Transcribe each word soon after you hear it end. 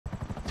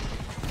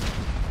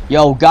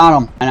Yo, got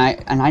him.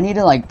 And I need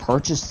to like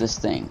purchase this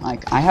thing.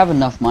 Like I have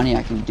enough money,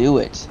 I can do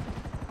it.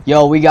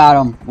 Yo, we got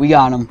him. We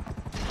got him.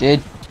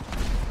 Did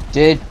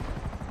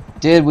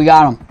we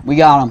got him. We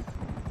got him.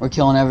 We're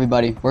killing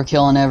everybody. We're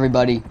killing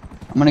everybody.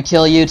 I'm gonna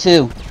kill you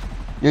too.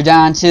 You're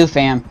dying too,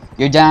 fam.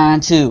 You're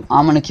dying too.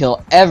 I'm gonna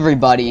kill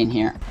everybody in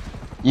here.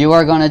 You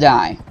are gonna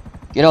die.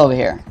 Get over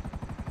here.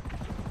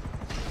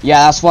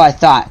 Yeah, that's what I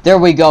thought. There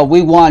we go.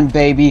 We won,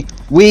 baby.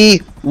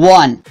 We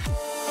won.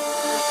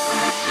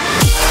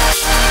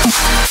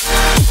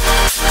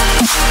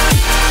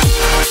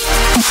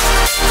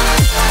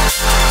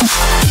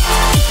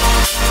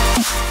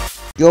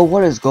 Yo,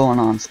 what is going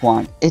on,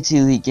 squad? It's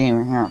Elite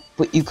Gamer here,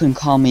 but you can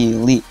call me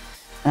Elite.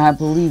 And I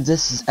believe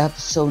this is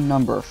episode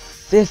number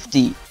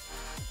 50.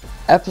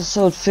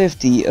 Episode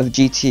 50 of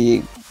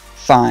GTA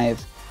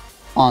 5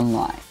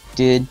 Online.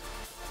 Dude,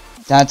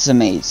 that's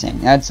amazing.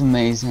 That's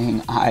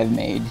amazing. I've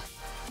made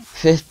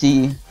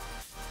 50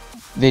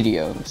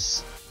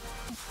 videos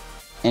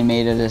and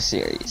made it a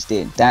series.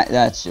 Dude,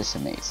 that's just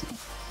amazing.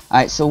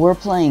 Alright, so we're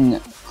playing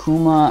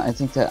Kuruma, I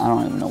think that, I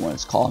don't even know what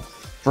it's called,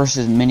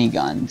 versus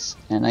miniguns,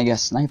 and I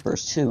guess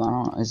snipers too. I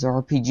don't know. Is there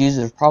RPGs?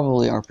 There's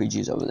probably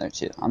RPGs over there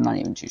too. I'm not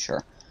even too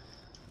sure.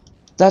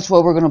 That's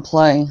what we're gonna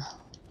play.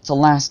 It's the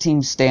last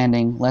team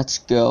standing. Let's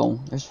go.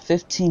 There's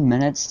 15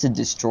 minutes to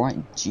destroy.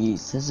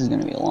 Jeez, this is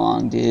gonna be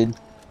long, dude.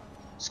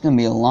 It's gonna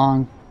be a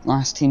long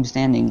last team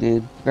standing,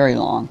 dude. Very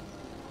long.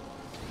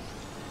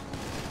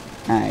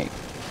 Alright.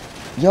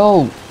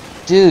 Yo,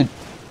 dude.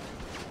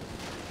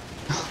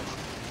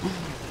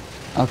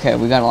 Okay,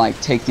 we gotta like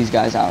take these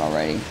guys out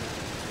already.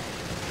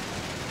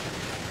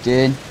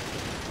 Did.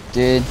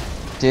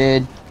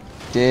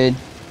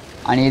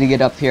 I need to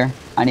get up here.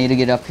 I need to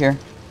get up here.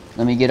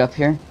 Let me get up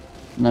here.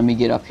 Let me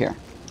get up here.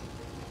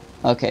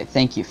 Okay,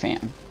 thank you,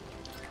 fam.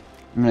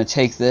 I'm gonna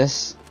take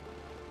this.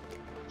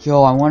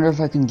 Yo, I wonder if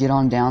I can get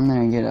on down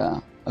there and get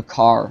a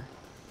car.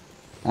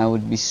 That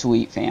would be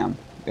sweet, fam.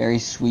 Very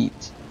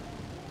sweet.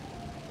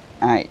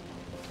 Alright.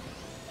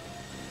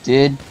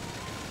 And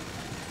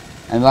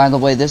by the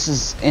way, this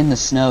is in the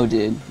snow,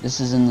 dude. This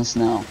is in the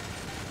snow.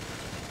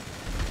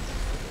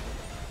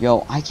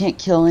 Yo, I can't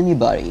kill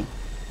anybody.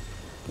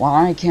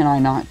 Why can I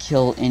not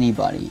kill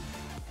anybody?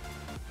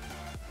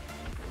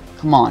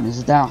 Come on, is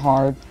it that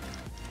hard?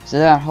 Is it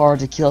that hard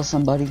to kill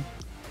somebody?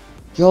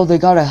 Yo, they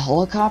got a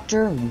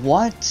helicopter?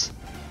 What?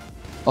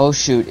 Oh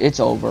shoot,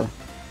 it's over.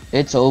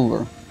 It's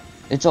over.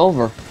 It's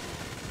over.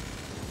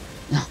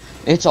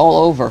 It's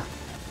all over.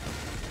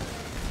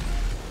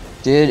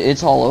 Dude,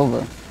 it's all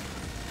over.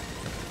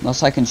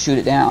 Unless I can shoot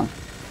it down.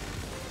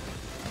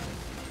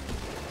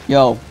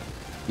 Yo,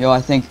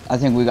 I think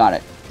we got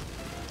it.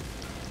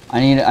 I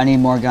need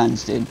more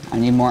guns, dude. I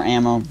need more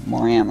ammo,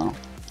 more ammo.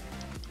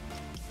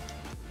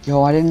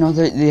 Yo, I didn't know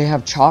that they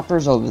have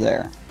choppers over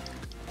there.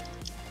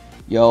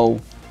 Yo,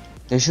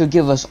 they should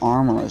give us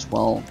armor as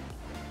well.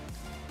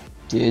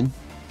 Dude.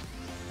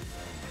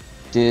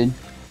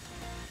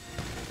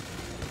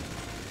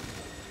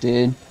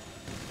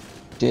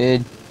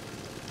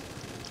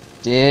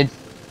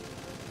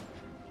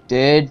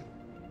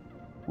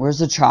 Where's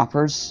the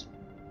choppers?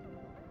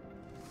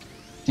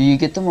 Do you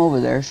get them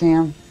over there,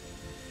 fam?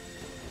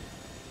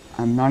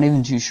 I'm not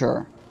even too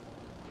sure.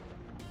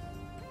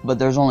 But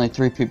there's only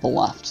 3 people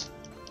left.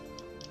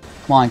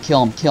 Come on,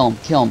 kill him, kill him,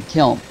 kill him,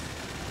 kill him.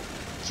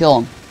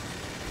 Kill him.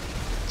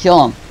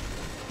 Kill him.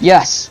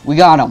 Yes, we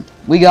got him.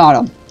 We got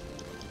him.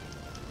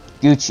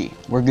 Gucci.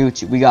 We're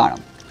Gucci. We got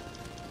him.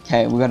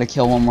 Okay, we gotta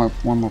kill one more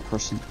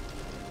person.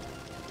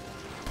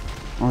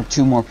 Or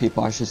 2 more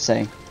people, I should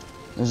say.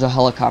 There's a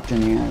helicopter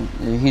in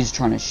here. He's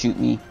trying to shoot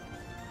me.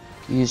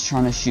 He's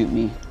trying to shoot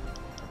me.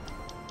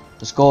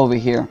 Let's go over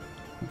here.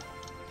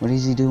 What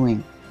is he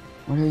doing?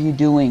 What are you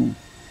doing?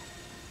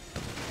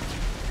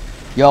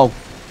 Yo.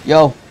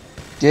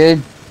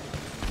 Did.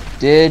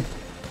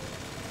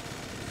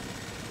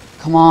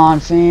 Come on,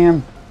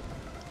 fam.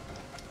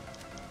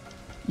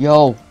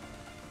 Yo.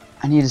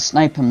 I need to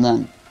snipe him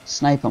then.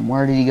 Snipe him.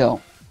 Where did he go?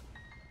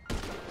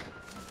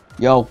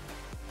 Yo.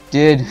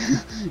 Did.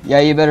 Yeah,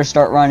 you better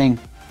start running.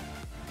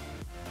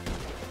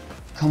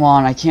 Come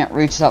on, I can't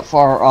reach that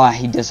far. Ah,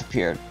 he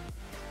disappeared.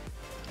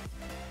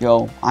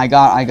 Yo, I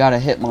got a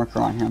hit marker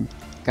on him.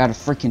 Got a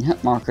freaking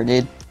hit marker,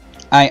 dude.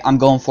 I'm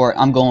going for it.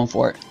 I'm going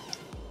for it.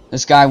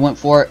 This guy went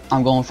for it.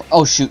 I'm going for.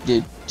 Oh shoot,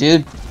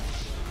 dude.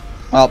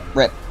 Oh,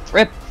 rip.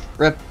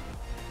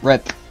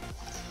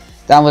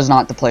 That was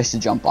not the place to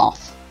jump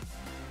off.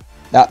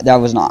 That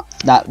was not.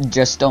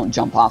 Just don't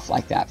jump off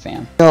like that,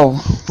 fam. So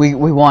we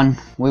won.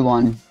 We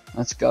won.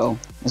 Let's go.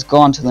 Let's go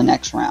on to the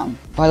next round.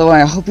 By the way,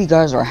 I hope you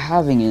guys are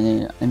having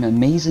an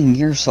amazing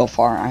year so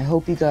far. I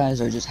hope you guys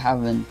are just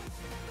having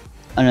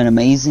an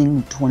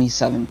amazing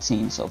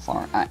 2017 so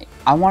far.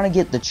 I want to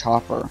get the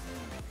chopper.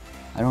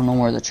 I don't know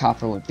where the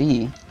chopper would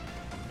be,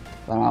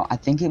 but I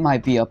think it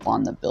might be up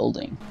on the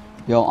building.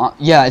 Yo,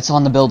 yeah, it's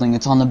on the building.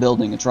 It's on the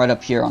building. It's right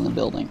up here on the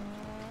building.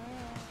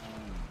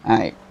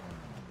 Alright.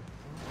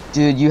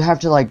 Dude, you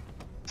have to like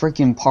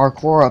freaking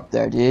parkour up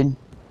there, dude.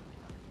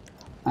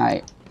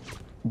 Alright.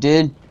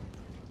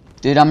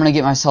 Dude, I'm gonna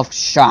get myself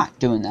shot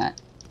doing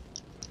that.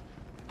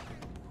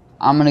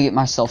 I'm gonna get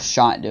myself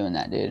shot doing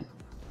that, dude.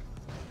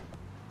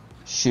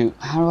 Shoot,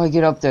 how do I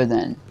get up there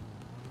then?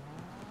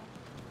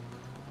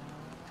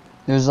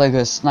 There's like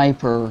a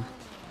sniper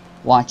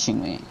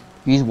watching me.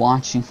 He's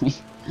watching me.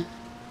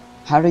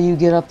 How do you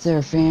get up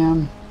there,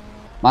 fam?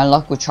 My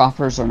luck with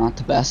choppers are not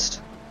the best.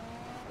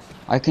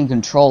 I can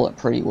control it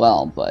pretty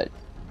well, but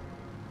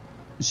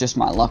it's just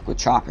my luck with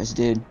choppers,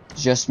 dude.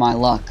 It's just my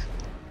luck.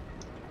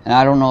 And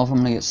I don't know if I'm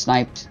gonna get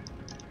sniped.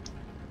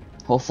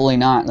 Hopefully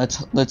not.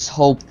 Let's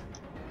hope.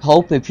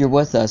 Hope, if you're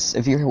with us.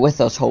 If you're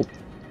with us, Hope.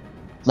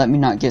 Let me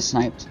not get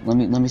sniped. Let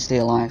me stay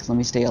alive. Let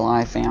me stay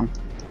alive, fam.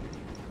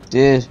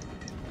 Dude,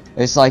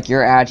 it's like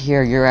your ad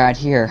here, your ad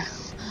here.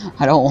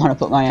 I don't want to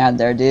put my ad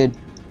there, dude.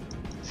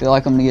 I feel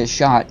like I'm gonna get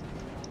shot.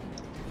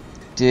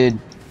 Dude,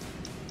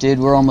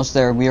 we're almost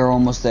there. We are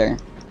almost there.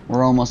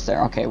 We're almost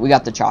there. Okay, we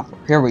got the chopper.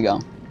 Here we go.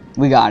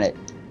 We got it.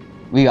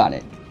 We got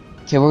it.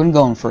 Okay, we're gonna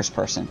go in first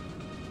person.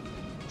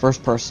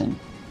 First person.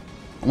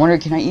 I wonder,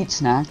 can I eat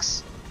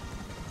snacks?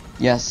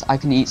 Yes, I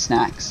can eat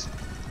snacks.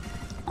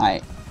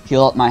 Alright.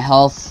 Heal up my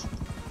health.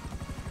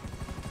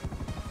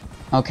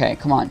 Okay,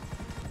 come on.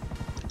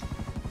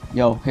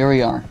 Yo, here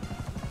we are.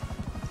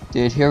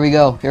 Dude, here we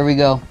go. Here we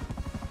go.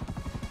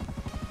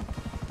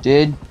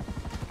 Dude.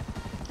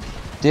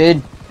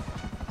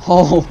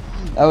 Oh,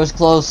 that was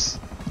close.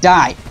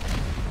 Die.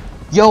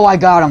 Yo, I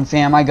got him,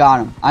 fam. I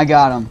got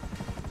him.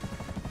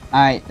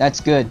 Alright, that's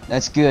good.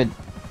 That's good.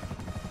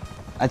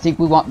 I think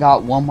we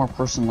got one more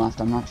person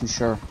left. I'm not too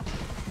sure.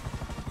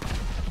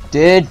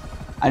 Dude,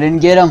 I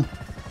didn't get him.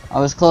 I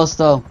was close,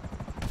 though.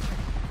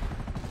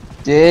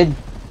 Dude.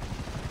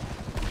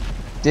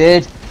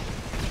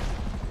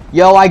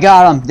 Yo, I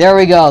got him. There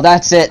we go.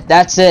 That's it.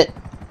 That's it.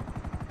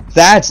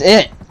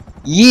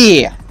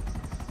 Yeah.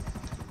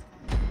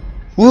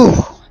 Woo.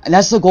 And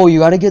that's the goal. You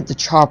gotta get the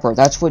chopper.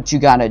 That's what you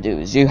gotta do.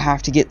 Is you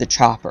have to get the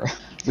chopper.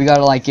 We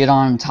gotta like get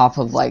on top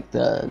of like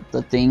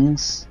the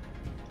things.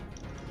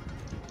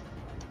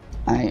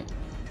 Alright.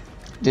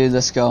 Dude,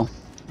 let's go.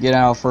 Get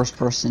out of first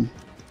person.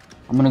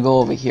 I'm gonna go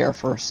over here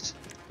first.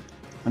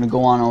 I'm gonna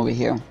go on over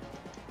here.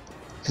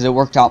 Because it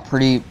worked out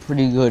pretty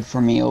good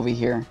for me over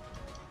here.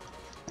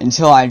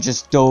 Until I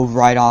just dove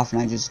right off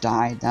and I just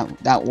died.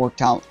 That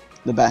worked out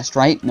the best,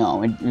 right?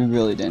 No, it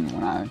really didn't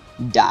when I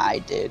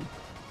died, dude.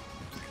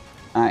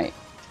 Alright.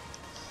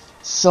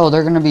 So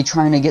they're gonna be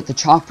trying to get the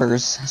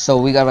choppers, so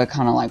we gotta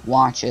kinda like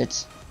watch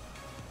it.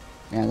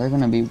 Yeah, they're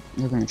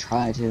gonna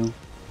try to.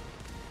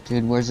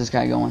 Dude, where's this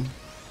guy going?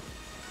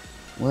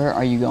 Where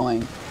are you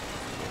going?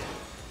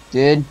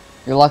 Dude,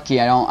 you're lucky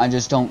I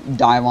just don't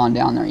dive on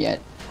down there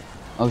yet.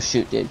 Oh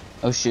shoot, dude.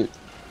 Oh shoot.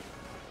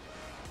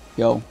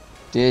 Yo,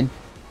 dude.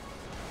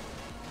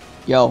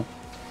 Yo.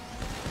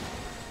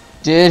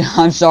 Dude,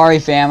 I'm sorry,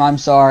 fam. I'm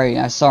sorry.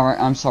 I'm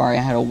sorry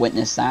I had to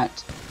witness that.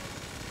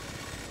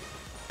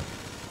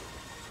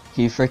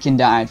 He freaking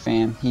died,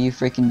 fam. He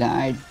freaking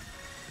died.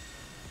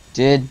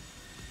 Dude.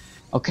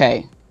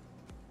 Okay.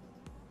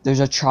 There's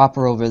a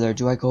chopper over there.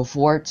 Do I go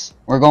for it?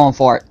 We're going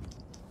for it.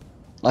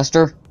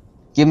 Lester,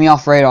 get me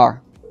off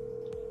radar.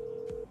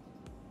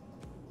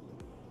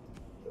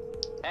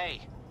 Hey,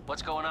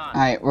 what's going on?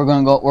 Alright, we're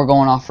going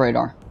off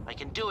radar. I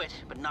can do it,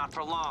 but not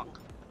for long.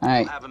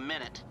 Alright. I'll have a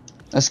minute.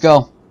 Let's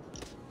go.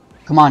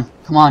 Come on,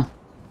 come on.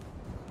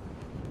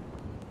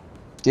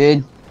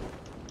 Dude,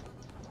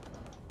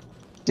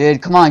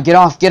 come on, get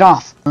off, get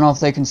off. I don't know if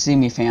they can see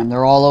me, fam.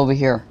 They're all over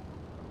here.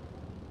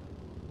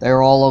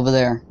 They're all over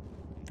there.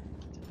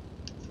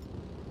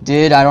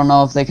 Dude, I don't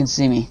know if they can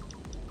see me.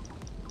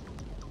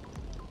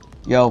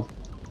 Yo.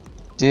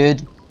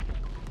 Dude.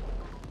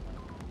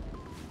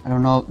 I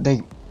don't know.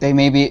 They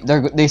maybe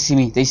they see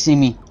me. They see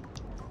me.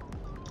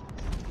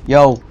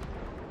 Yo.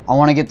 I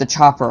want to get the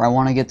chopper. I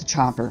want to get the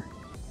chopper.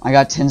 I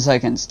got 10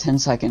 seconds. 10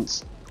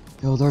 seconds.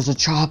 Yo, there's a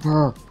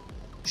chopper.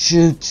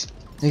 Shoot.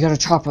 They got a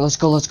chopper. Let's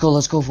go. Let's go.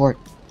 Let's go for it.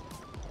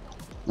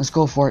 Let's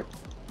go for it.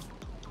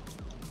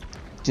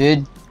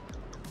 Dude,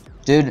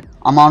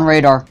 I'm on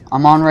radar.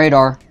 I'm on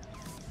radar.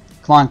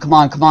 Come on, come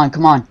on, come on,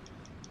 come on.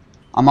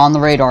 I'm on the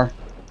radar.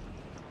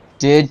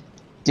 Dude.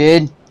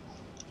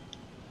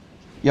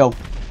 Yo,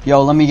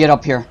 let me get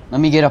up here. Let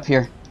me get up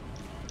here.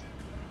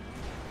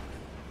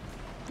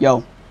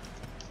 Yo.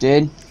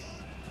 Dude.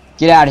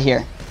 Get out of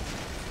here.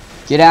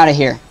 Get out of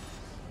here.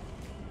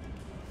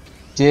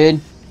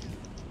 Dude.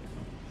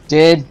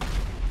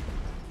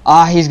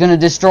 Ah, he's gonna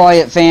destroy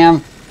it,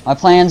 fam. My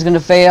plan's gonna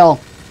fail.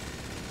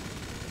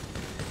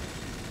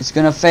 It's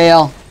gonna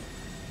fail.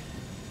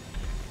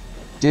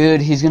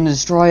 Dude, he's gonna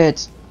destroy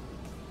it.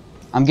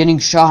 I'm getting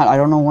shot. I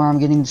don't know where I'm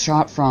getting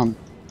shot from.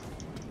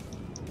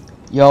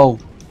 Yo.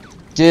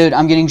 Dude,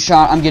 I'm getting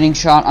shot. I'm getting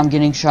shot. I'm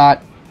getting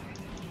shot.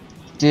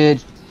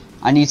 Dude,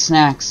 I need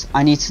snacks.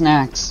 I need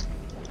snacks.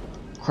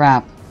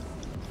 Crap.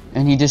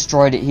 And he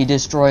destroyed it. He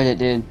destroyed it,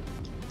 dude.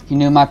 He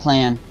knew my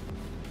plan.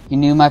 He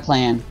knew my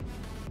plan.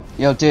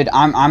 Yo, dude,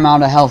 I'm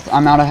out of health.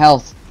 I'm out of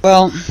health.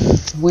 Well,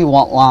 we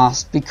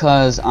lost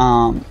because,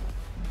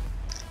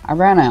 I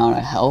ran out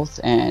of health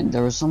and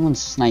there was someone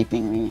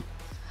sniping me.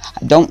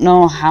 I don't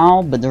know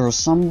how, but there was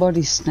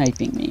somebody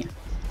sniping me.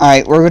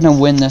 Alright, we're gonna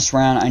win this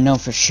round, I know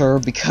for sure,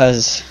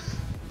 because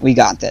we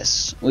got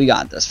this. We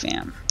got this,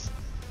 fam.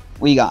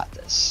 We got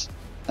this.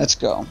 Let's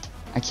go.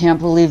 I can't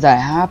believe that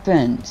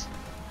happened.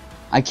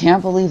 I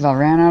can't believe I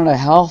ran out of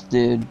health,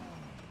 dude.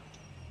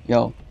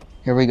 Yo,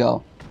 here we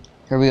go.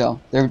 Here we go.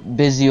 They're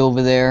busy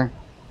over there.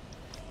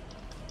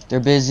 They're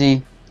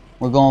busy.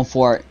 We're going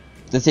for it.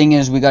 The thing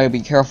is, we gotta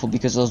be careful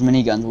because those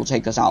miniguns will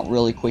take us out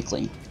really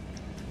quickly.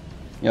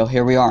 Yo,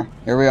 here we are.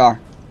 Here we are.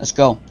 Let's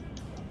go.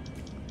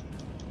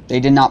 They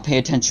did not pay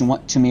attention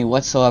to me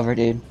whatsoever,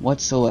 dude.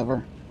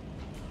 Whatsoever.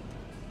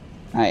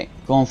 Alright,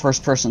 go in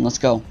first person. Let's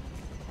go.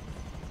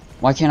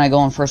 Why can't I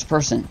go in first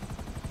person?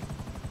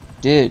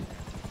 Dude.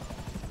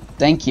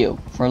 Thank you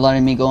for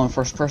letting me go in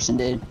first person,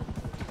 dude.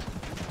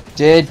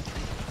 Dude,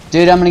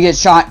 I'm gonna get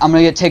shot. I'm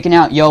gonna get taken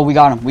out. Yo, we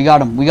got him. We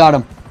got him. We got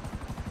him.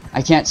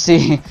 I can't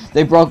see.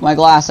 They broke my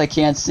glass. I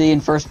can't see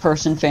in first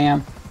person,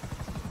 fam.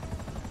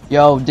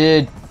 Yo,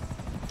 dude.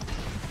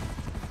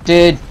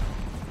 Dude.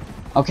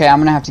 Okay, I'm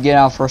gonna have to get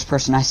out of first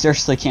person. I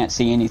seriously can't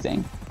see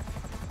anything.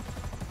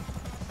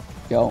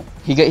 Yo,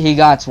 he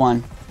got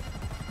one.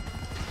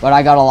 But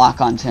I got a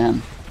lock onto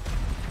him.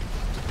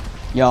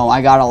 Yo,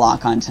 I got a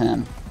lock onto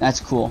him.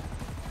 That's cool.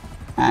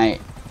 Alright.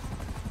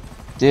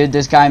 Dude,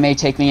 this guy may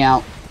take me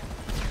out.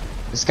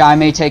 This guy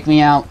may take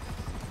me out.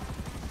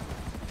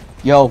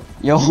 Yo,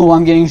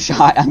 I'm getting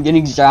shot. I'm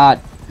getting shot.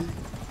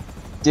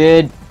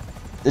 Dude,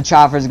 the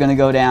chopper's gonna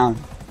go down.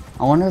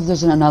 I wonder if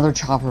there's another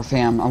chopper,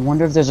 fam. I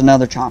wonder if there's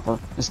another chopper.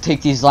 Let's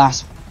take these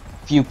last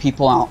few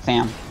people out,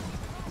 fam.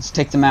 Let's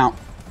take them out.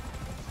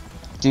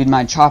 Dude,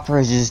 my chopper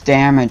is just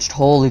damaged.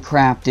 Holy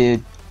crap,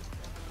 dude.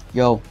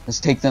 Yo,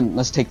 let's take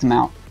them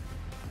out.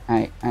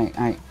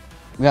 Alright.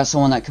 We got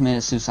someone that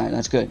committed suicide.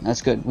 That's good.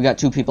 That's good. We got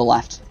 2 people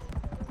left.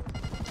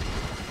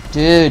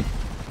 Dude.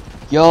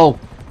 Yo.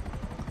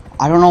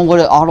 I don't know what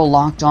it auto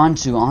locked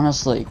onto,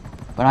 honestly.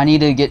 But I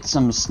need to get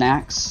some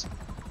snacks.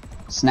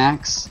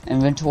 Snacks.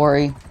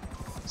 Inventory.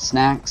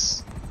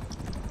 Snacks.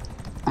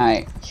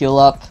 Alright. Heal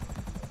up.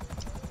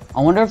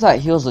 I wonder if that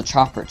heals the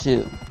chopper,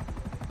 too.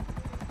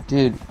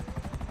 Dude.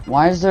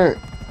 Why is there...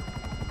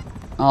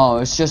 Oh,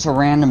 it's just a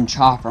random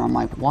chopper. I'm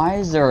like, why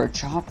is there a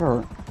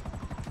chopper?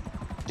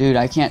 Dude,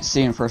 I can't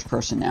see in first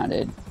person now,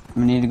 dude. I'm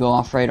gonna need to go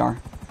off radar.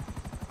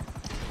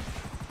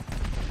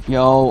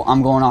 Yo,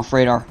 I'm going off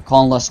radar.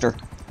 Call Lester.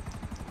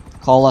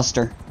 Call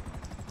Lester.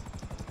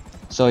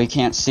 So he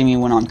can't see me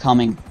when I'm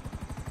coming.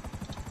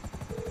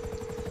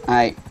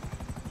 Alright.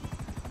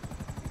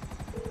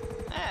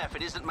 If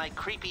it isn't my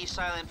creepy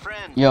silent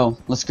friend. Yo,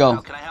 let's go.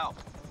 How can I help?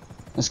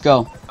 Let's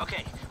go.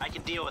 Okay, I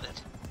can deal with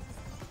it.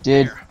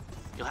 Dude. Here,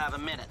 you'll have a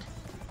minute.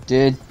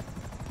 Dude,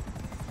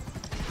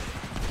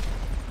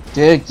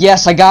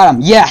 yes, I got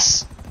him.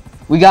 Yes!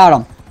 We got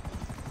him.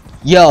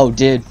 Yo,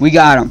 dude, we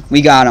got him.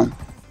 We got him.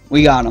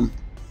 We got him.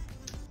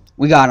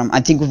 We got him. I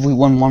think if we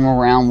win one more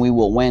round, we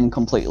will win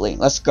completely.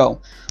 Let's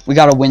go. We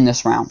gotta win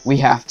this round. We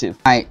have to.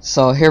 Alright,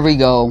 so here we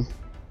go.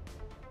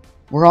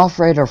 We're off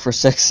radar for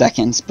 6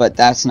 seconds, but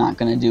that's not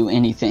gonna do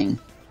anything.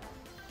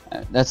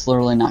 That's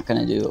literally not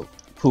gonna do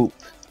poop.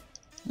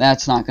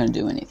 That's not gonna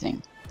do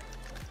anything.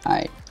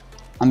 Alright.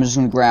 I'm just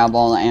gonna grab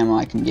all the ammo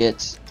I can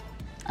get.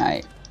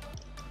 Alright.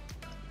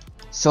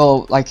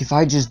 So, like, if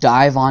I just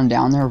dive on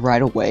down there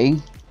right away,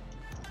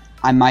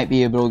 I might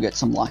be able to get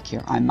some luck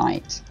here. I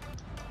might.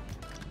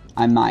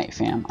 I might,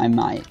 fam. I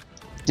might.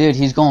 Dude,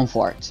 he's going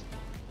for it.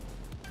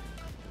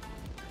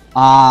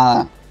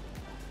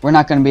 We're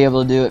not gonna be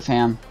able to do it,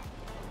 fam.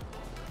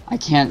 I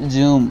can't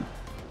zoom.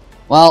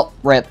 Well,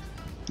 rip.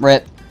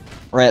 Rip.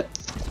 Rip.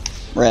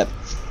 Rip.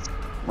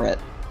 Rip.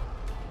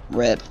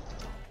 Rip.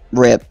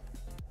 Rip.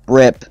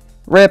 Rip.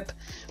 Rip.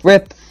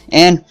 Rip.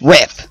 And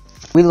rip.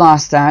 We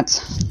lost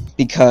that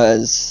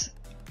because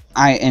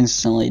I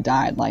instantly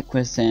died, like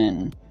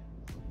within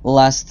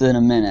less than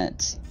a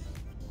minute.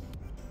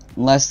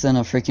 Less than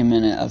a freaking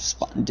minute of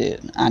spawn.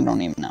 Dude, I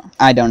don't even know.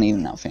 I don't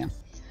even know, fam.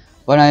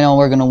 But I know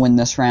we're gonna win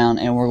this round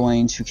and we're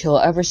going to kill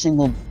every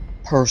single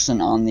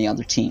person on the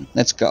other team.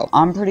 Let's go.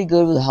 I'm pretty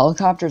good with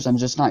helicopters. I'm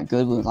just not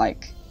good with,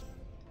 like,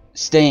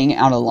 staying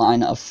out of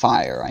line of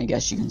fire, I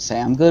guess you can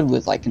say. I'm good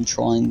with, like,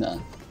 controlling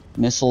the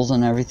missiles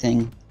and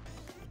everything.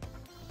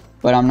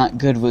 But I'm not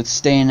good with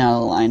staying out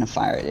of the line of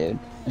fire, dude.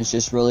 It's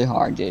just really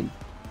hard, dude.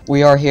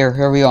 We are here.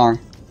 Here we are.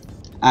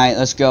 Alright,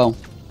 let's go.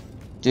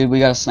 Dude, we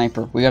got a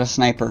sniper. We got a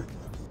sniper.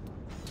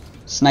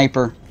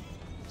 Sniper.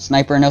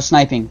 Sniper, no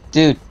sniping.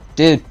 Dude.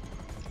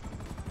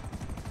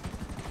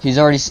 He's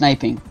already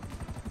sniping.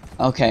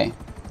 Okay.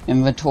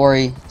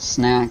 Inventory.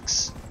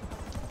 Snacks.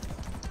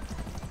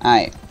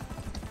 Alright.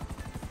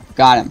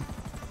 Got him.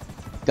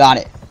 Got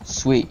it.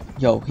 Sweet.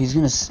 Yo, he's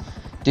gonna...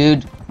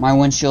 Dude, my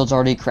windshield's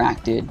already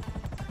cracked, dude.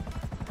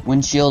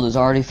 Windshield is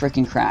already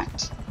freaking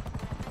cracked.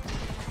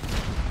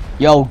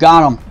 Yo,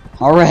 got him.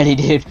 Already,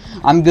 dude.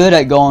 I'm good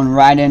at going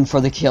right in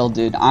for the kill,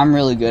 dude. I'm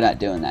really good at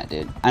doing that,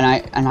 dude.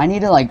 And I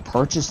need to, like,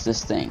 purchase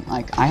this thing.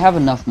 Like, I have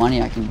enough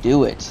money, I can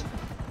do it.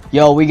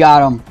 Yo, we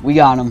got him. We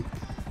got him.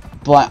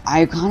 But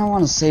I kind of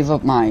want to save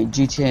up my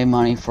GTA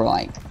money for,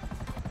 like,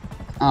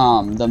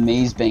 the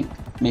maze bank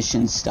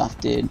mission stuff,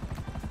 dude.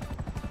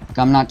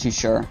 I'm not too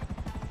sure.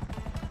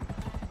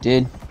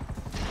 Dude,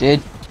 we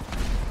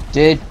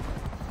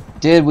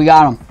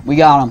got him. We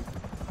got him.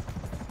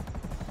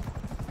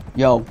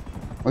 Yo,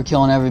 we're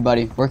killing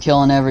everybody. We're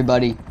killing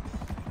everybody.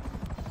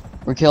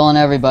 We're killing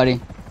everybody.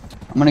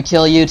 I'm gonna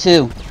kill you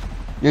too.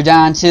 You're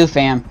dying too,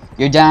 fam.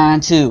 You're dying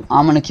too.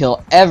 I'm gonna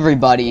kill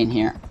everybody in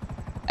here.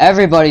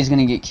 Everybody's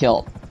gonna get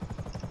killed.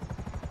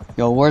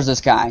 Yo, where's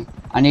this guy?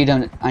 I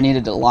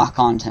needed to lock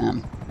onto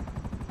him.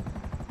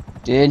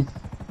 Dude,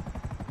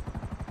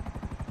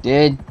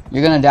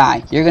 you're gonna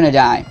die. You're gonna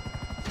die.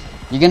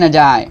 You're gonna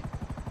die.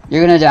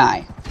 You're gonna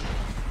die.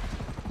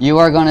 You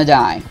are gonna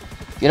die.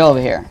 Get over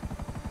here.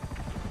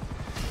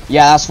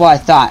 Yeah, that's what I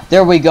thought.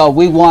 There we go.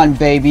 We won,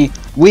 baby.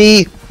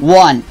 We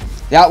won.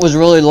 That was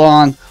really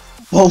long,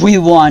 but we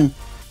won.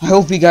 I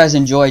hope you guys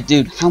enjoyed.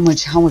 Dude, how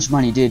much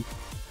money, dude?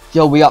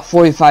 Yo, we got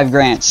 45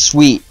 grand.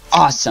 Sweet.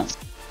 Awesome.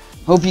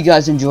 Hope you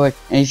guys enjoyed.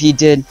 And if you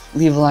did,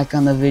 leave a like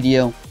on the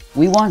video.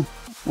 We won.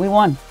 We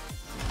won.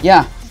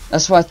 Yeah,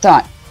 that's what I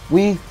thought.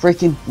 We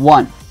freaking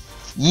won.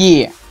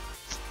 Yeah.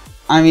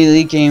 I'm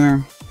Elite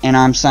Gamer, and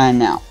I'm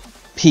signing out.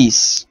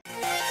 Peace.